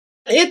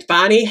It's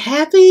Bonnie.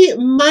 Happy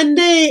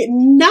Monday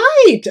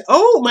night.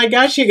 Oh my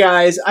gosh, you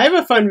guys. I have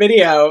a fun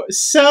video.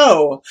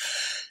 So,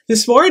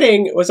 this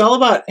morning was all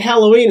about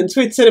Halloween and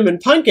sweet cinnamon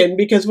pumpkin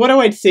because what do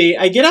I see?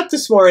 I get up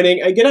this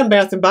morning, I get on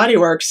Bath and Body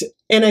Works,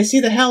 and I see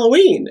the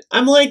Halloween.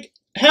 I'm like,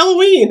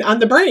 Halloween on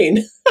the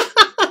brain.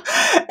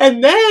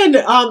 And then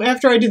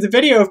after I did the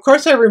video, of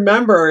course, I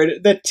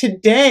remembered that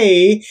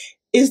today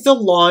is the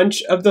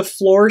launch of the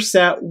floor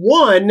set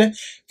 1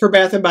 for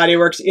Bath and Body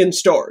Works in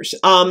stores.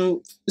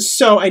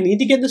 So I need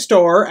to get in the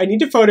store. I need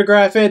to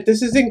photograph it.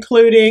 This is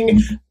including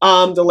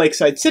the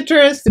Lakeside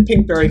Citrus, the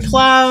Pinkberry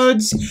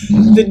Clouds,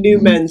 the new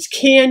Men's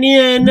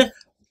Canyon,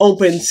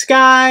 Open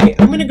Sky.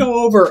 I'm going to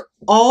go over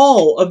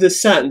all of the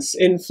scents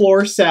in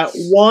floor set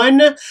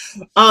 1.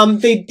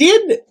 They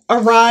did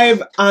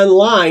arrive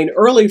online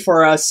early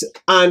for us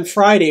on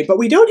Friday, but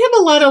we don't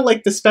have a lot of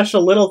like the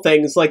special little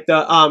things like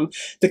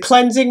the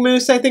cleansing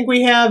mousse. I think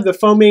we have the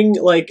foaming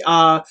like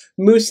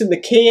mousse in the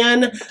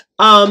can.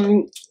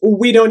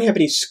 We don't have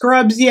any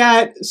scrubs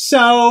yet,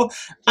 so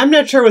I'm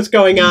not sure what's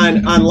going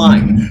on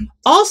online.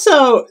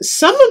 Also,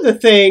 some of the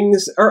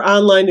things are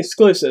online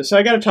exclusive, so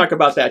I got to talk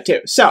about that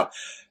too. So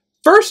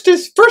first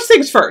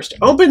things first.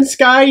 Open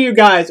Sky, you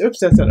guys. Oops,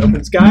 that's not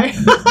Open Sky.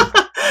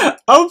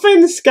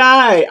 Open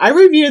Sky. I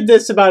reviewed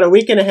this about a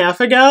week and a half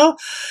ago.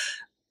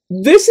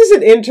 This is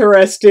an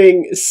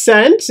interesting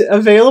scent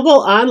available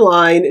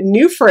online.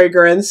 New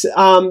fragrance.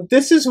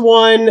 This is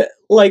one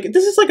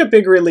this is like a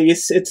big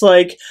release. It's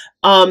like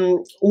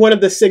one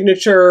of the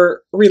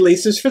signature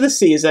releases for the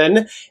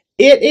season.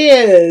 It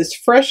is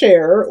Fresh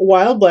Air,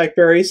 Wild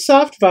Blackberry,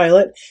 Soft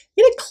Violet,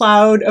 in a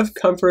cloud of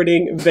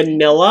comforting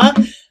vanilla.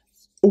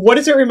 What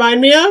does it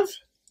remind me of?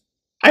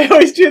 I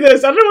always do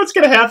this. I don't know what's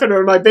going to happen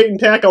when my bait and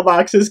tackle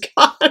box is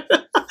gone.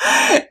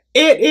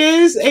 It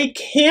is a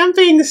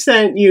camping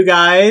scent, you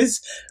guys.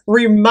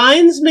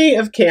 Reminds me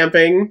of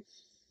camping.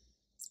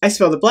 I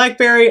smell the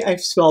blackberry. I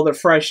smell the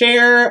fresh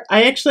air.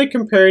 I actually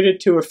compared it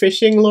to a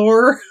fishing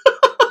lure.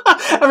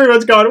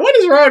 Everyone's going, what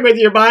is wrong with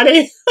your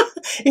body?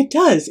 It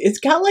does. It's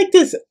got like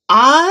this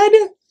odd,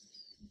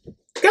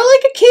 got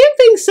like a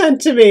camping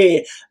scent to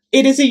me.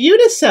 It is a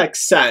unisex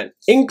scent,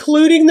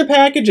 including the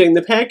packaging.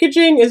 The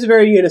packaging is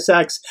very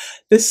unisex.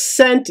 The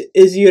scent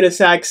is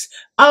unisex.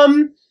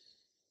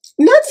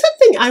 Not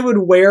something I would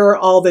wear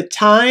all the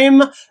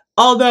time,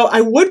 although I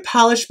would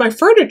polish my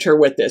furniture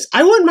with this.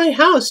 I want my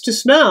house to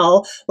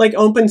smell like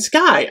Open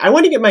Sky. I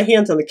want to get my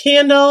hands on the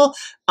candle.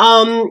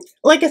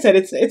 Like I said,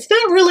 it's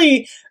not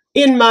really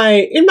in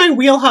my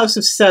wheelhouse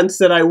of scents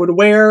that I would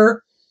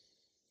wear,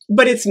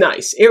 but it's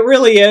nice. It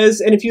really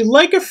is. And if you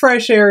like a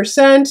fresh air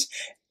scent,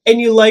 and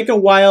you like a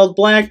wild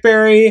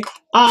blackberry,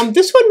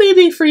 this one may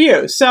be for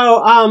you.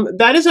 So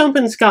that is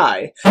Open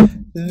Sky.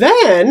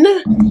 Then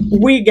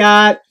we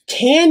got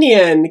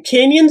Canyon.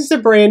 Canyon's the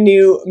brand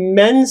new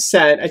men's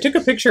scent. I took a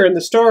picture in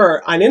the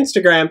store on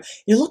Instagram.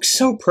 It looks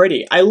so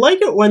pretty. I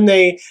like it when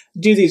they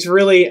do these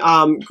really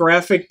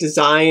graphic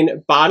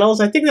design bottles.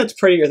 I think that's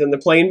prettier than the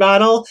plain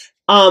bottle.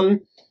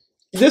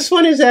 This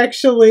one is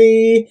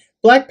actually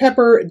black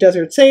pepper,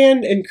 desert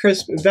sand, and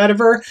crisp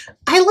vetiver.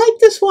 I like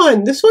this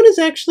one. This one is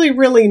actually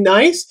really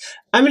nice.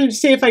 I'm going to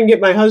see if I can get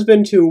my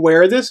husband to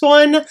wear this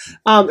one,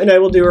 and I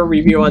will do a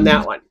review on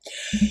that one.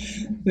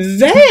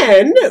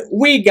 Then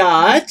we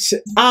got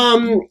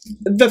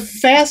the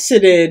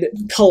Faceted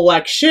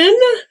collection.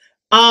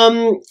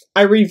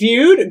 I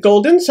reviewed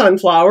Golden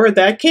Sunflower.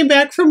 That came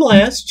back from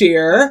last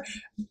year.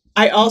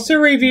 I also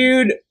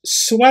reviewed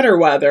Sweater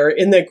Weather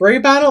in the gray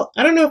bottle.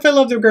 I don't know if I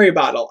love the gray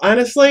bottle.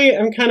 Honestly,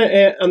 I'm kind of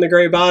on the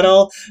gray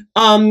bottle.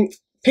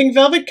 Pink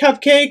Velvet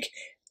Cupcake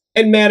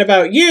and Mad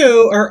About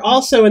You are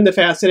also in the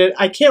Faceted.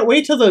 I can't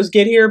wait till those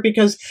get here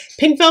because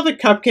Pink Velvet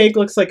Cupcake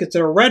looks like it's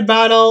in a red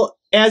bottle,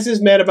 as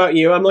is Mad About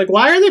You. I'm like,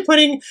 why are they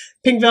putting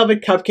Pink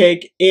Velvet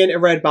Cupcake in a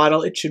red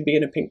bottle? It should be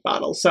in a pink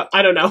bottle. So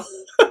I don't know.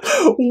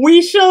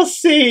 We shall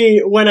see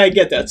when I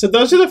get that. So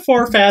those are the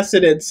 4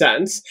 Faceted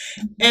scents.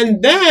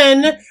 And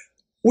then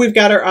we've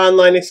got our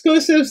online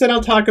exclusives, and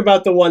I'll talk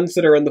about the ones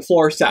that are in the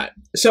floor set.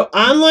 So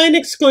online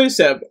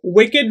exclusive,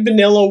 Wicked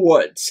Vanilla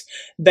Woods.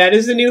 That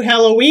is the new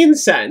Halloween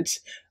scent.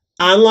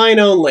 Online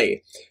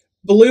only.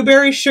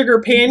 Blueberry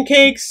Sugar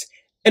Pancakes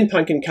and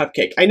Pumpkin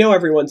Cupcake. I know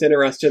everyone's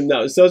interested in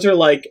those. Those are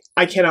like,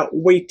 I cannot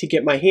wait to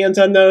get my hands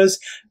on those.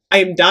 I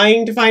am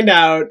dying to find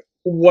out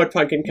what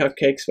Pumpkin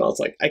Cupcake smells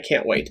like. I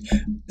can't wait.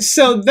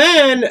 So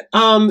then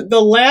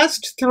the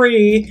last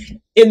 3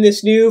 in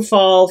this new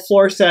fall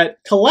floor set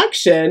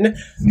collection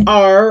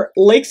are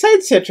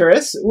Lakeside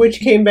Citrus,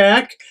 which came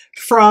back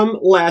from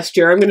last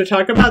year. I'm going to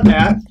talk about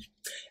that.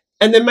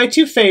 And then my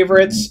 2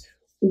 favorites,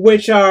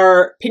 which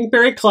are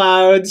Pinkberry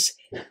Clouds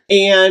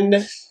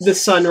and the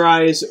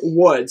Sunrise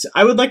Woods.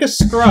 I would like a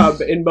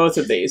scrub in both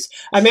of these.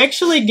 I'm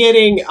actually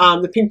getting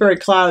the Pinkberry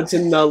Clouds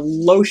in the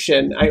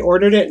lotion. I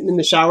ordered it in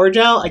the shower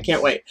gel. I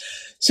can't wait.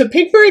 So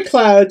Pinkberry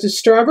Clouds is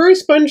strawberry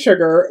spun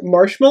sugar,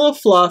 marshmallow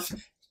fluff,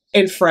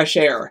 and fresh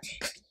air.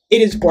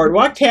 It is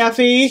boardwalk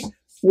taffy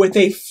with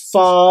a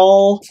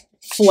fall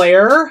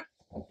flair.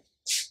 Oh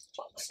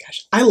my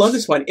gosh, I love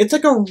this one. It's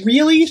like a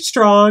really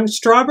strong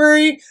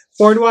strawberry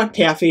boardwalk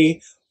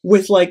taffy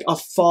with like a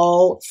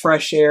fall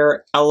fresh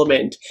air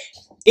element.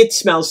 It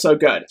smells so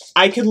good.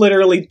 I could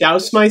literally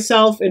douse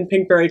myself in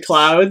pinkberry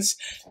clouds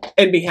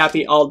and be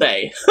happy all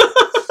day.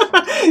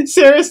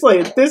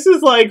 Seriously, this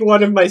is like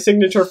one of my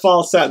signature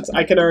fall scents.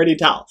 I can already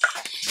tell.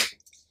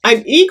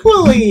 I'm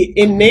equally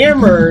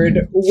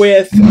enamored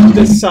with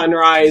the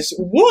Sunrise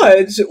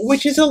Woods,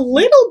 which is a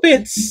little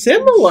bit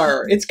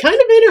similar. It's kind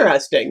of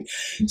interesting.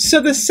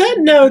 So the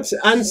scent notes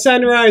on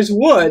Sunrise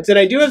Woods, and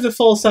I do have the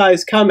full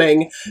size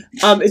coming,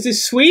 is a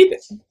sweet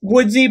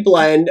woodsy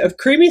blend of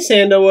creamy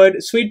sandalwood,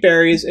 sweet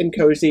berries, and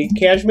cozy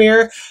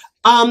cashmere.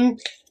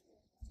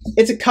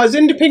 It's a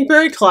cousin to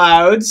Pinkberry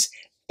Clouds,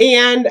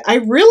 and I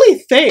really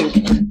think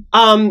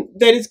that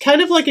it's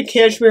kind of like a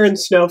cashmere and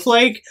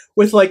snowflake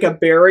with like a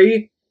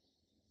berry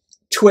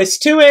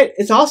twist to it.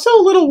 It's also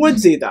a little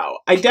woodsy though.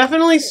 I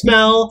definitely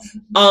smell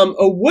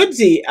a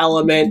woodsy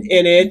element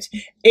in it.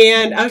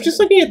 And I was just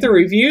looking at the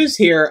reviews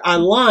here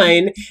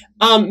online,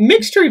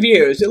 mixed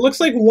reviews. It looks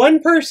like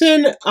one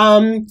person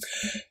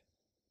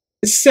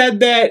said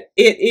that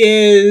it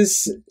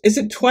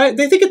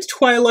they think it's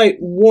Twilight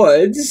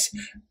Woods.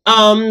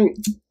 And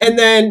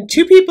then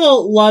two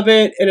people love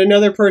it and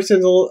another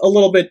person's a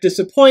little bit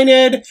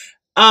disappointed.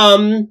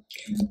 Again,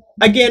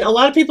 a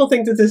lot of people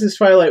think that this is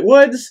Twilight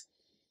Woods.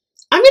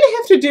 I'm going to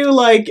have to do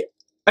like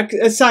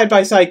a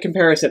side-by-side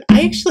comparison.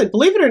 I actually,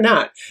 believe it or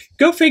not,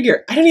 go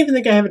figure, I don't even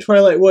think I have a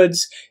Twilight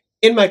Woods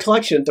in my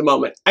collection at the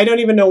moment. I don't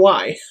even know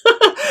why.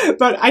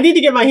 But I need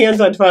to get my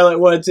hands on Twilight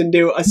Woods and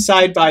do a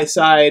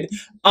side-by-side.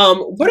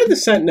 What are the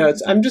scent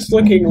notes? I'm just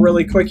looking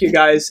really quick, you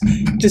guys,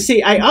 to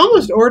see. I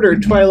almost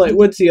ordered Twilight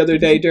Woods the other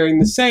day during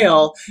the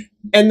sale,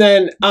 and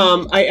then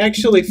I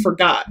actually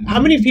forgot. How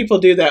many people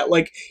do that?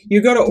 Like,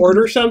 you go to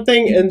order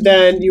something, and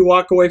then you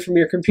walk away from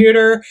your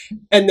computer,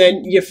 and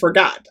then you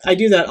forgot. I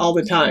do that all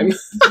the time.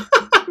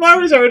 I'm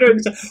always ordering.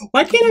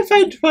 Why can't I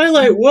find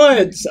Twilight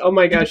Woods? Oh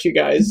my gosh, you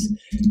guys.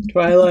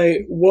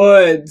 Twilight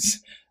Woods.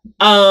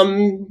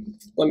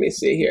 Let me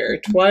see here.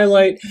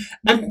 Twilight.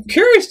 I'm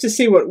curious to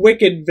see what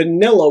Wicked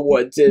Vanilla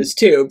Woods is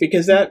too,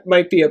 because that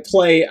might be a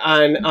play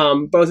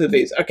on both of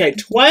these. Okay,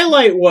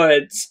 Twilight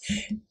Woods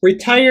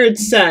retired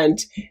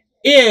scent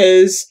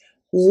is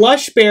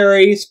lush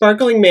berry,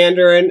 sparkling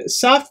mandarin,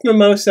 soft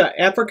mimosa,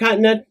 apricot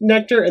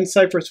nectar, and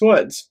cypress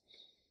woods.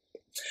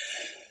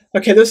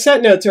 Okay, those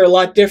scent notes are a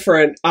lot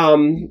different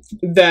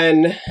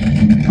than,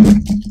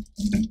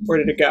 where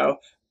did it go?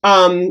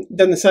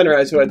 Than the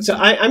Sunrise Woods. So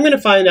I'm going to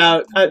find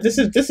out. This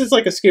is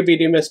like a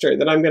Scooby-Doo mystery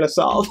that I'm going to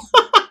solve.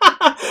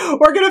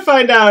 We're going to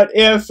find out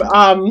if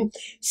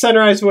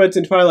Sunrise Woods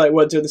and Twilight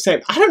Woods are the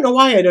same. I don't know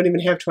why I don't even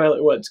have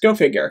Twilight Woods. Go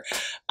figure.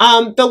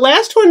 The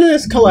last one in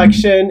this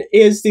collection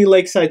is the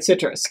Lakeside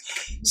Citrus.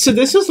 So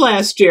this was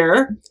last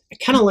year. I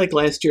kind of like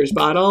last year's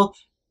bottle.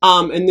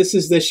 And this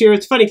is this year.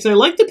 It's funny because I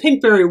like the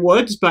Pinkberry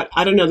Woods, but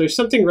I don't know. There's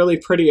something really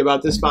pretty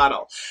about this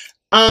bottle.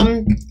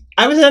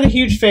 I was not a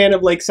huge fan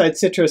of Lakeside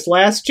Citrus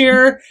last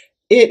year.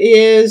 It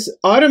is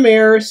Autumn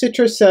Air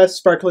Citrus Zest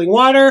Sparkling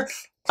Water.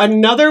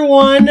 Another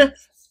one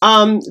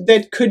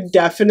that could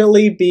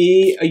definitely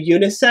be a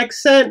unisex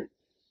scent.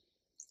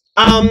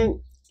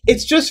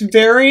 It's just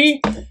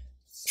very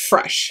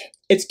fresh.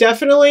 It's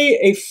definitely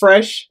a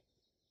fresh,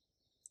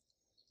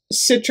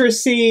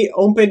 citrusy,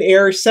 open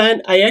air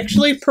scent. I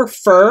actually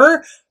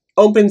prefer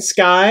Open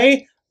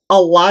Sky a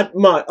lot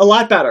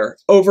better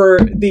over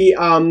the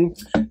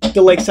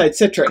Lakeside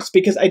Citrus,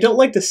 because I don't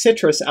like the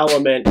citrus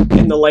element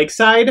in the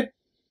Lakeside.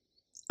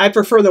 I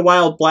prefer the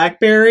wild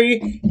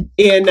blackberry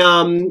in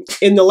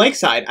the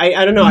Lakeside.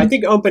 I don't know. I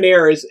think Open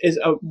Air is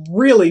a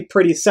really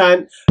pretty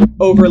scent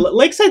over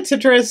Lakeside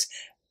Citrus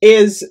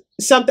is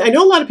something. I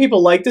know a lot of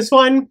people like this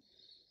one.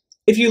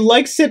 If you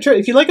like citrus,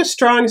 if you like a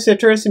strong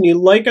citrus and you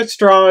like a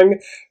strong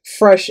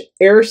fresh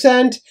air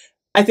scent,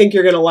 I think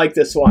you're going to like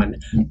this one.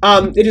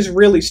 It is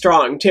really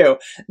strong, too.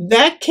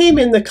 That came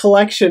in the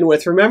collection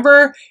with,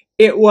 remember,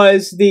 it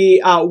was the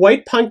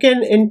White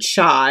Pumpkin and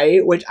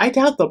Chai, which I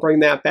doubt they'll bring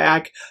that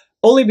back,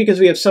 only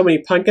because we have so many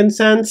pumpkin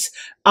scents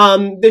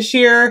this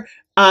year.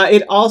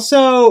 It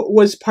also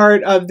was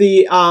part of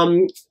the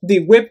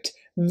Whipped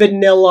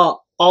Vanilla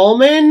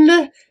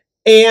Almond,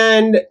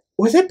 and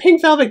was it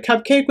Pink Velvet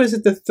Cupcake? Was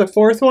it the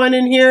fourth one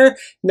in here?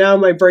 Now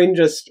my brain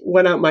just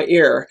went out my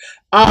ear.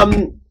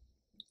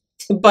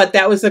 But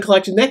that was the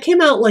collection. That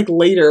came out like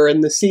later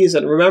in the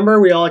season. Remember?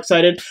 We all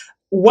excited.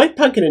 White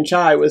Pumpkin and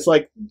Chai was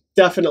like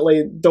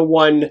definitely the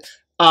one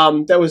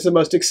that was the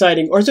most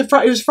exciting. Or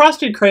it was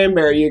Frosted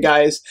Cranberry, you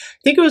guys.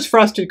 I think it was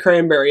Frosted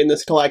Cranberry in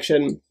this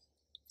collection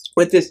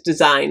with this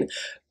design.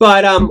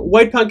 But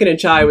White Pumpkin and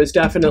Chai was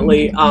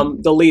definitely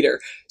the leader.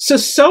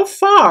 So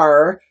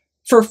far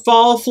for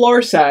fall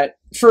floor set,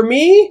 for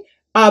me,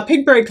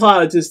 Pinkberry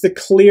Clouds is the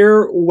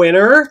clear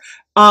winner.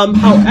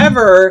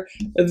 However,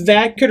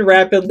 that could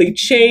rapidly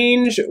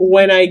change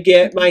when I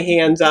get my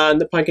hands on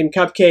the pumpkin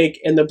cupcake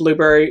and the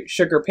blueberry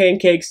sugar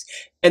pancakes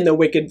and the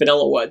Wicked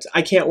Vanilla Woods.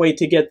 I can't wait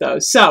to get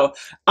those. So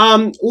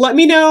let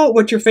me know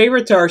what your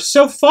favorites are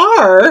so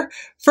far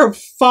for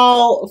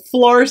Fall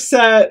Floor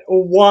Set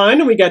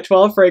 1. We got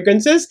 12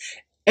 fragrances.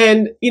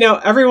 And, you know,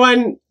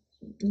 everyone,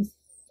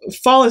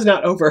 fall is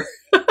not over.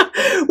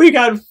 We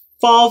got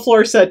Fall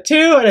Floor Set 2,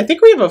 and I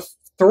think we have a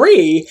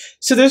 3.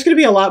 So there's going to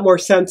be a lot more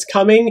scents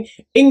coming,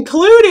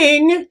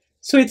 including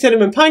Sweet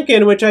Cinnamon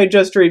Pumpkin, which I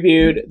just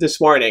reviewed this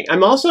morning.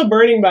 I'm also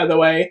burning, by the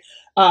way,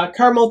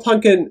 Caramel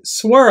Pumpkin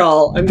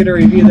Swirl. I'm going to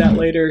review that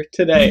later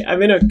today.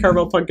 I'm in a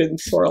Caramel Pumpkin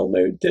Swirl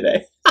mood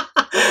today.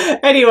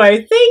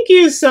 Anyway, thank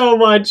you so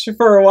much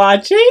for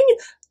watching.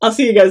 I'll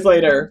see you guys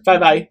later.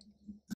 Bye-bye.